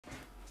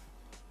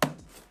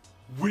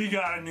We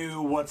got a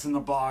new what's in the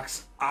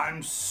box.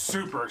 I'm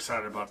super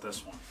excited about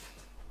this one.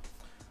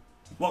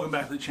 Welcome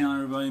back to the channel,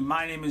 everybody.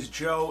 My name is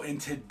Joe,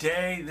 and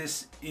today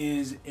this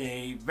is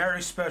a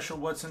very special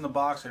what's in the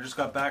box. I just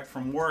got back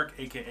from work,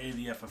 aka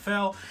the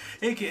FFL,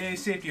 aka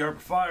Safety Harbor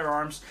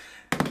Firearms.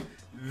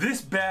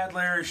 This bad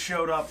Larry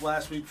showed up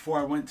last week before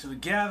I went to the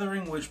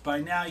gathering, which by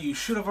now you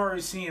should have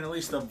already seen at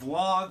least a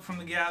vlog from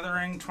the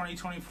gathering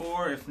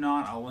 2024. If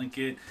not, I'll link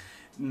it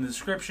in the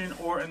description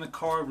or in the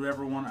card,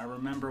 whatever one I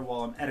remember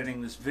while I'm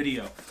editing this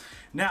video.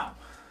 Now,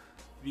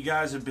 if you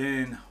guys have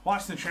been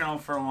watching the channel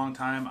for a long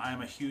time, I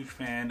am a huge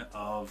fan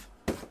of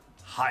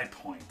High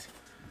Point.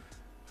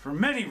 For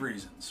many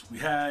reasons. We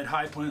had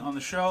High Point on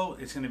the show.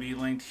 It's going to be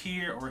linked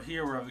here or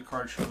here, wherever the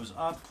card shows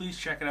up. Please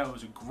check it out. It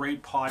was a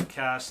great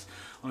podcast.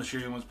 On the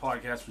Shooting Ones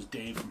podcast was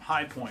Dave from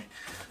High Point.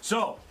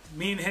 So,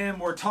 me and him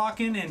were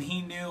talking, and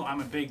he knew I'm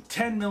a big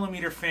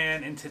 10mm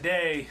fan, and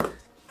today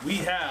we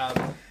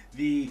have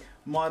the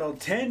model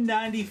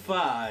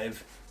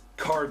 1095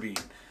 Carbine.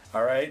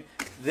 Alright,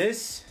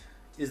 this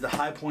is the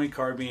High Point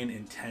Carbine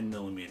in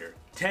 10mm.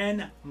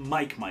 10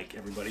 mic,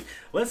 everybody.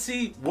 Let's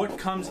see what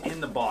comes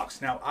in the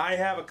box. Now, I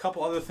have a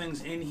couple other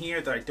things in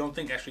here that I don't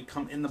think actually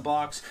come in the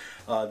box.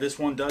 This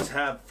one does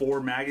have 4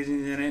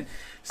 magazines in it.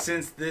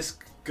 Since this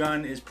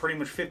gun is pretty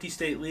much 50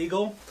 state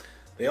legal,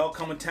 they all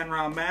come with 10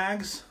 round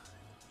mags.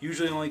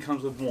 Usually only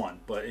comes with 1,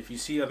 but if you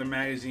see other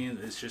magazines,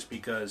 it's just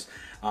because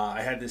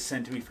I had this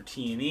sent to me for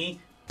T&E.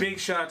 Big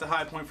shout out to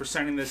High Point for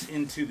sending this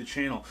into the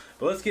channel.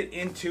 But let's get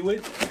into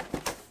it.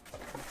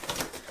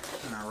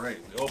 Alright,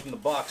 we open the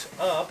box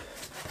up.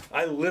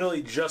 I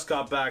literally just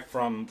got back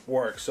from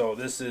work, so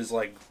this is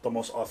like the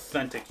most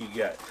authentic you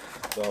get.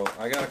 So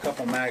I got a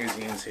couple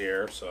magazines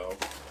here, so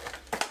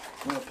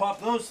I'm going to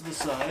pop those to the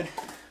side.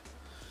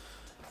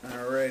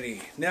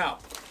 Alrighty. Now,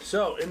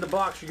 so in the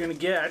box you're going to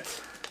get...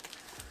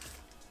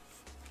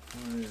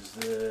 What is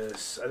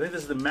this? I think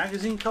this is the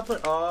magazine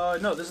couplet.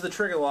 No, this is the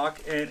trigger lock,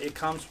 and it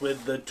comes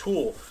with the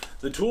tool.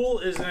 The tool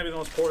is going to be the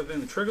most important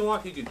thing. The trigger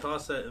lock, you can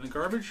toss that in the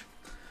garbage.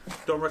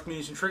 Don't recommend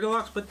using trigger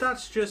locks, but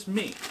that's just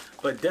me.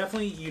 But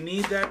definitely, you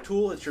need that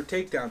tool. It's your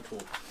takedown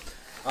tool.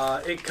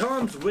 It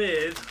comes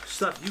with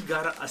stuff you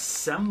gotta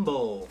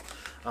assemble.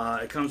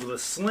 It comes with a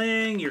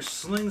sling, your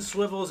sling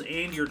swivels,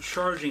 and your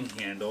charging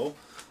handle.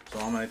 So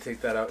I'm going to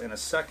take that out in a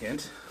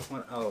second.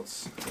 What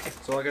else?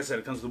 So like I said,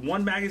 it comes with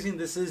 1 magazine.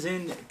 This is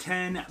in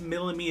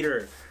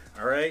 10mm.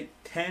 Alright?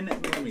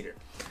 10mm.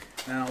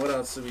 Now what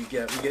else do we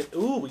get?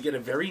 We get a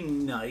very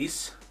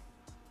nice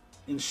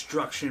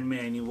instruction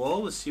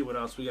manual. Let's see what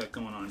else we got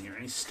going on here.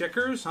 Any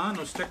stickers? Huh?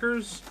 No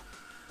stickers?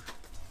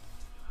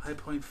 High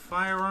Point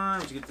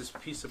Firearms. You get this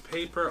piece of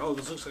paper. Oh,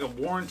 this looks like a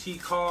warranty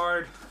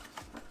card.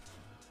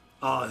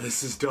 Oh,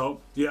 this is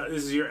dope. Yeah,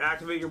 this is your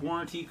activate your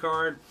warranty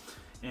card.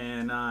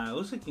 And it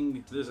looks like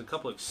there's a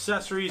couple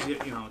accessories, you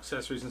know,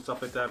 accessories and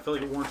stuff like that. Fill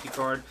out your warranty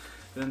card.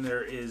 Then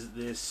there is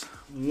this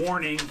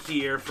warning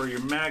here for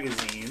your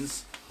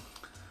magazines.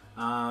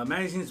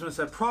 Magazines must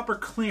have proper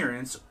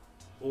clearance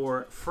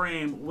or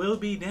frame will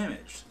be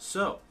damaged.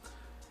 So,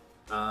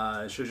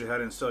 it shows you how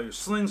to install your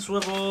sling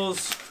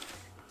swivels.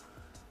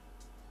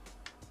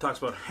 Talks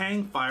about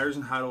hang fires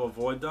and how to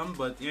avoid them.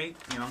 But, you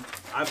know,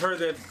 I've heard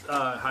that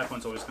High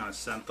Point's always kind of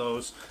sent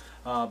those.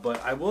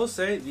 But I will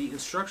say the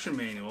instruction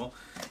manual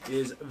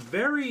is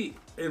very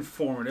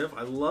informative.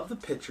 I love the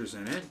pictures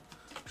in it.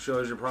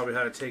 Shows you probably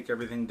how to take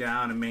everything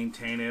down and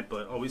maintain it,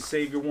 but always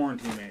save your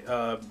warranty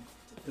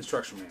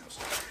instruction manuals.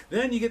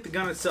 Then you get the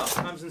gun itself.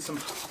 It comes in some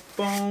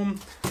foam.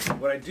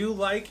 What I do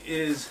like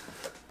is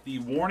the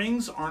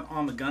warnings aren't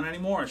on the gun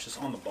anymore. It's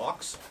just on the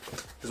box.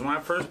 Because when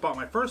I first bought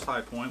my first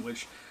High Point,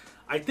 which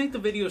I think the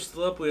video is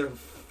still up, we have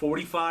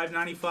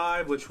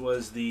 4595, which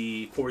was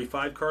the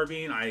 45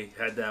 carbine. I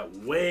had that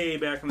way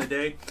back in the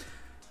day.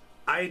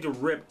 I had to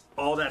rip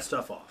all that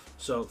stuff off.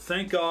 So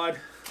thank God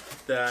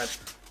that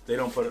they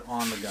don't put it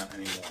on the gun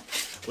anymore.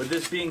 With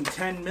this being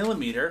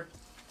 10mm,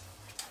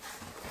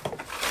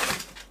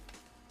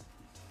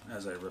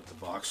 as I rip the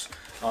box,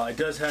 it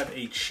does have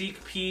a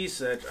cheek piece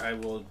that I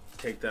will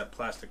take that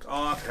plastic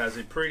off. It has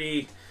a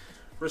pretty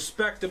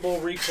respectable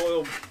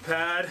recoil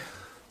pad.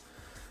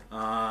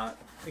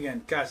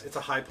 Again, guys, it's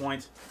a High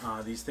Point.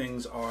 These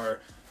things are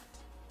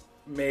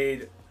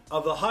made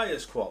of the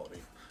highest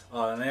quality.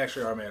 And they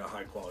actually are made of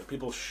high quality.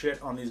 People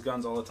shit on these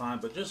guns all the time,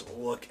 but just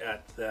look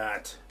at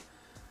that.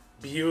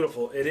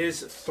 Beautiful. It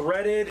is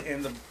threaded,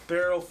 and the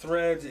barrel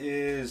thread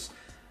is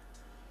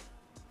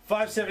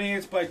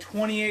 5/78 by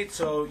 28,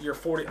 so your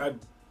 40, I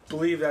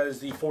believe that is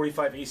the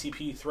 45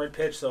 ACP thread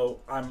pitch,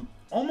 so I'm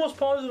almost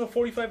positive a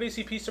 45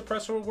 ACP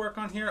suppressor will work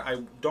on here.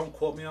 Don't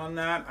quote me on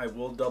that. I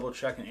will double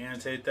check and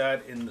annotate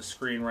that in the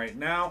screen right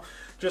now,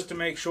 just to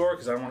make sure,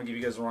 because I don't want to give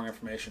you guys the wrong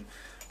information.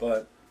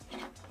 But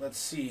let's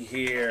see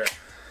here.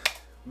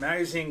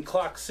 Magazine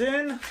clocks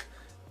in.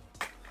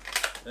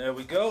 There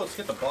we go. Let's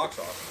get the box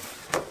off.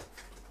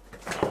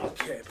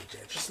 Okay,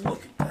 but just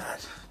look at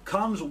that.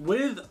 Comes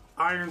with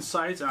iron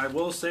sights, and I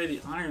will say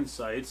the iron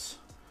sights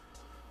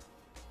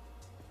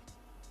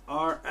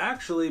are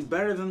actually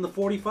better than the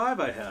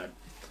 45 I had.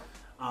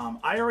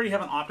 I already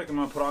have an optic I'm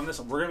going to put on this.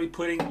 We're going to be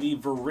putting the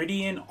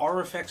Viridian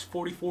RFX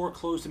 44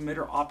 closed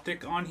emitter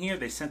optic on here.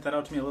 They sent that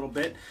out to me a little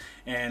bit,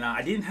 and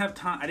I didn't have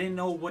time. I didn't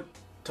know what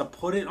to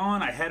put it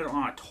on. I had it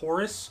on a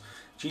Taurus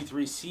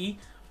G3C,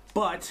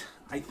 but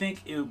I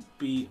think it would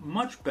be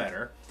much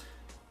better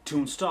to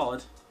install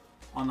it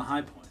on the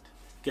high point.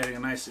 Getting a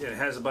nice, it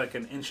has like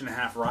an 1.5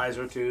 inch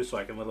riser too, so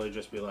I can literally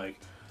just be like,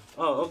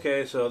 oh,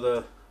 okay, so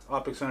the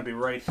optic's going to be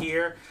right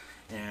here.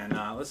 And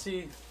let's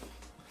see,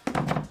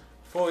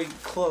 before we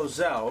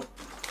close out,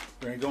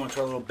 we're going to go into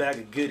our little bag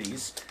of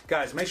goodies.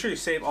 Guys, make sure you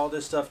save all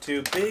this stuff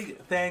too. Big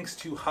thanks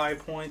to High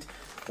Point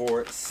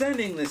for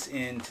sending this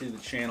in to the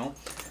channel.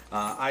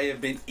 I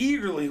have been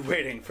eagerly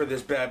waiting for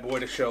this bad boy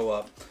to show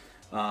up.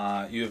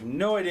 You have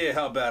no idea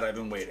how bad I've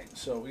been waiting.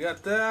 So we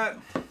got that.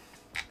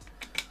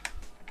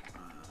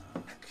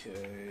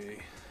 Okay.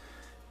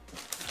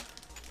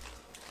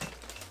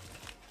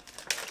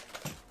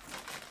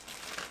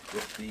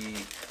 Get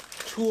the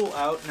tool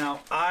out. Now,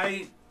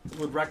 I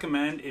would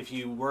recommend, if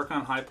you work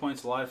on high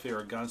points a lot, if you're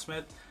a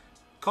gunsmith,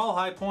 call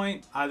High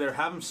Point. Either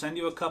have them send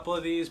you a couple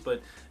of these,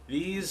 but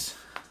these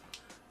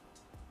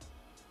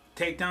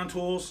takedown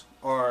tools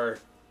are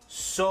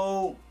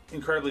so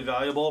incredibly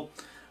valuable.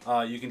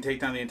 You can take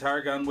down the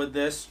entire gun with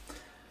this.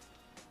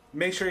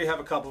 Make sure you have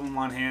a couple of them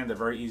on hand. They're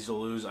very easy to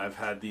lose. I've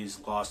had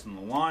these lost in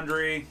the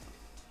laundry.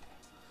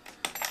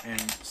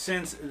 And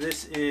since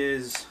this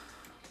is,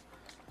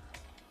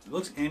 it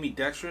looks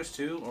ambidextrous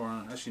too, or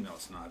actually no,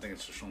 it's not. I think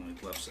it's just only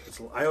left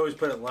side. I always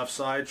put it left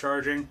side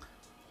charging.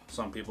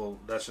 Some people,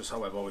 that's just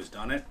how I've always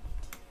done it.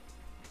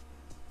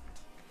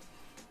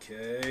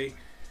 Okay.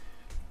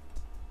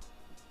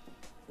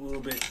 A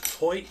little bit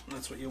tight,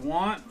 that's what you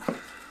want.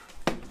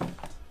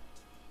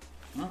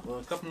 Oh, well,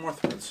 a couple more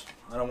threads.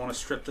 I don't want to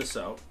strip this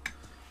out,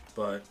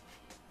 but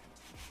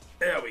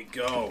there we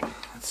go.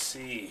 Let's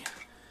see.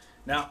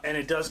 Now, and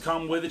it does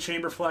come with a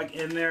chamber flag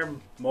in there.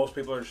 Most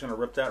people are just going to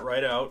rip that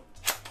right out.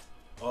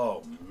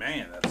 Oh,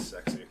 man, that's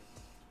sexy.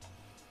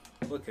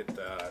 Look at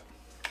that.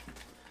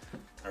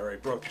 All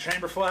right, broke the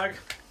chamber flag.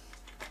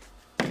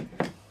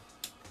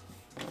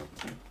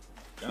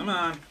 Come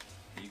on.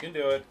 You can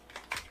do it.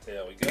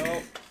 There we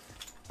go.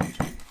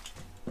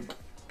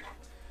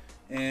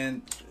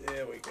 And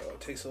there we go.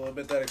 It takes a little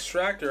bit. That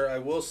extractor, I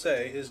will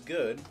say, is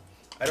good.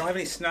 I don't have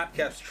any snap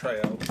caps to try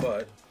out,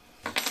 but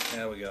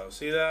there we go.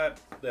 See that?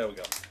 There we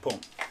go. Boom.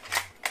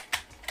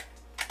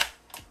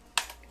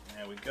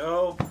 There we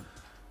go.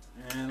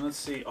 And let's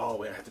see. Oh,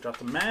 wait, I have to drop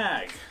the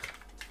mag.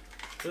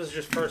 This is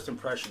just first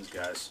impressions,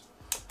 guys.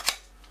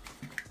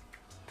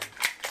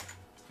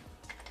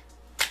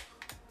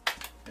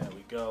 There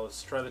we go.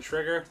 Let's try the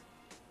trigger.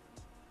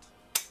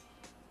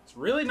 It's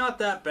really not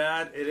that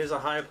bad. It is a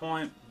High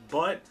Point,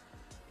 but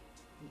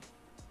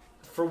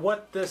for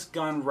what this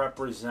gun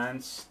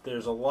represents,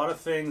 there's a lot of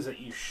things that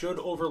you should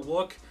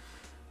overlook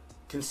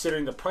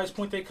considering the price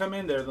point they come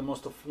in. They're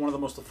one of the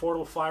most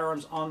affordable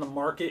firearms on the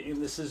market, and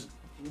this is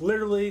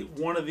literally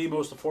one of the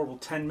most affordable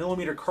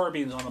 10mm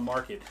carbines on the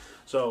market.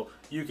 So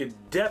you could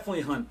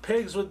definitely hunt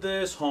pigs with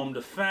this, home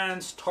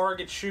defense,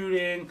 target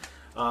shooting.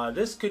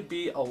 This could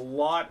be a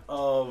lot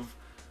of,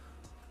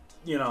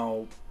 you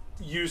know,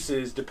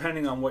 uses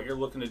depending on what you're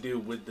looking to do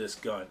with this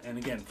gun. And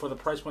again, for the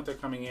price point they're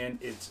coming in,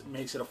 it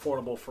makes it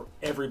affordable for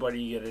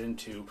everybody to get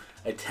into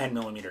a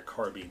 10mm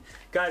carbine.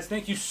 Guys,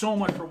 thank you so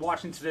much for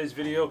watching today's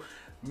video.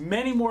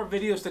 Many more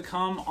videos to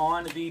come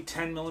on the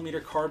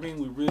 10mm carbine.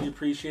 We really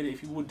appreciate it.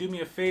 If you would do me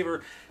a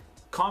favor,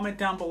 comment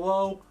down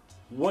below,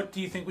 what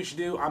do you think we should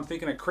do? I'm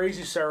thinking a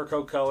crazy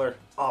Cerakote color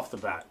off the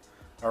bat.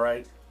 All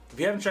right. If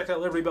you haven't checked out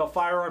Liberty Bell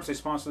Firearms, they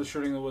sponsor the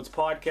Shooting in the Woods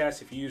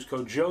podcast. If you use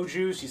code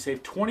JOJUICE, you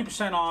save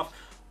 20% off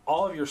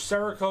all of your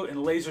Cerakote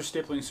and laser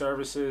stippling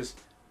services.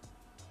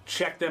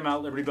 Check them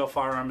out. Liberty Bell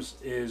Firearms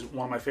is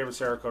one of my favorite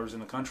Cerakoters in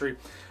the country.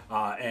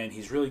 And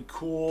he's really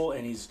cool,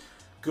 and he's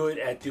good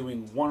at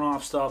doing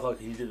one-off stuff. Like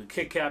he did the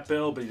Kit Kat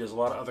build, but he does a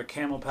lot of other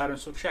camo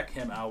patterns, so check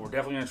him out. We're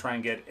definitely going to try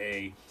and get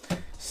a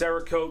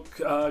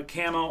Cerakote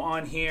camo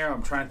on here.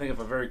 I'm trying to think of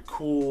a very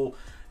cool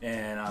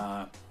and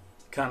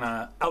kind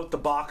of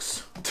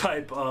out-the-box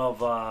type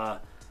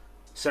of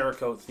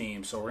Cerakote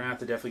theme. So we're going to have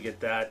to definitely get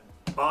that.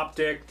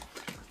 Optic,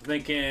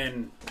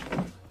 thinking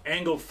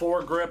angled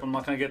foregrip. I'm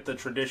not going to get the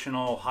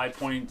traditional High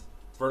Point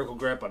vertical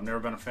grip. I've never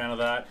been a fan of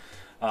that.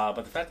 But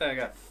the fact that I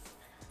got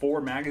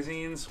 4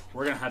 magazines,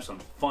 we're going to have some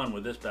fun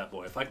with this bad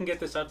boy. If I can get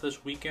this out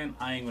this weekend,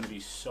 I am going to be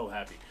so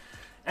happy.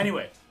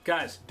 Anyway,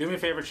 guys, do me a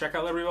favor. Check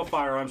out Liberty Bell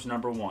Firearms,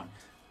 #1.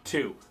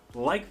 2,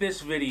 like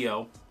this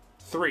video.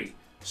 3,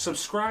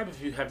 subscribe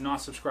if you have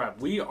not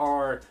subscribed. We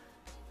are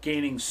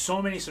gaining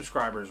so many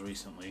subscribers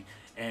recently,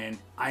 and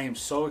I am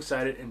so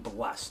excited and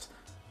blessed.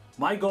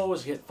 My goal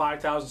was to get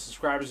 5,000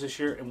 subscribers this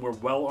year, and we're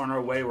well on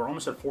our way. We're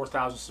almost at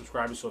 4,000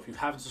 subscribers, so if you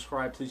haven't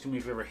subscribed, please do me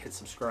a favor, hit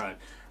subscribe.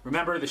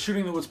 Remember, the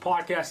Shooting in the Woods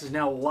podcast is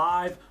now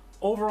live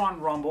over on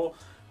Rumble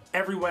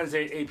every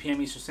Wednesday at 8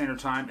 p.m. Eastern Standard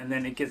Time, and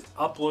then it gets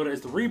uploaded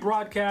as the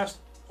rebroadcast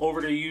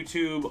over to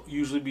YouTube,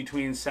 usually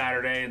between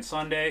Saturday and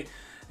Sunday.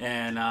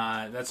 And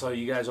that's why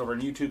you guys over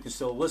on YouTube can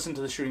still listen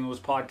to the Shooting the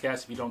Woods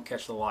podcast if you don't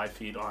catch the live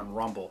feed on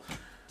Rumble.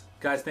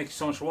 Guys, thank you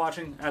so much for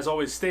watching. As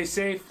always, stay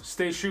safe,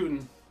 stay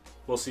shooting.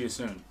 We'll see you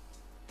soon.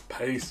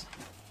 Peace.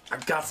 I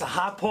got the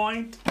hot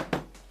point.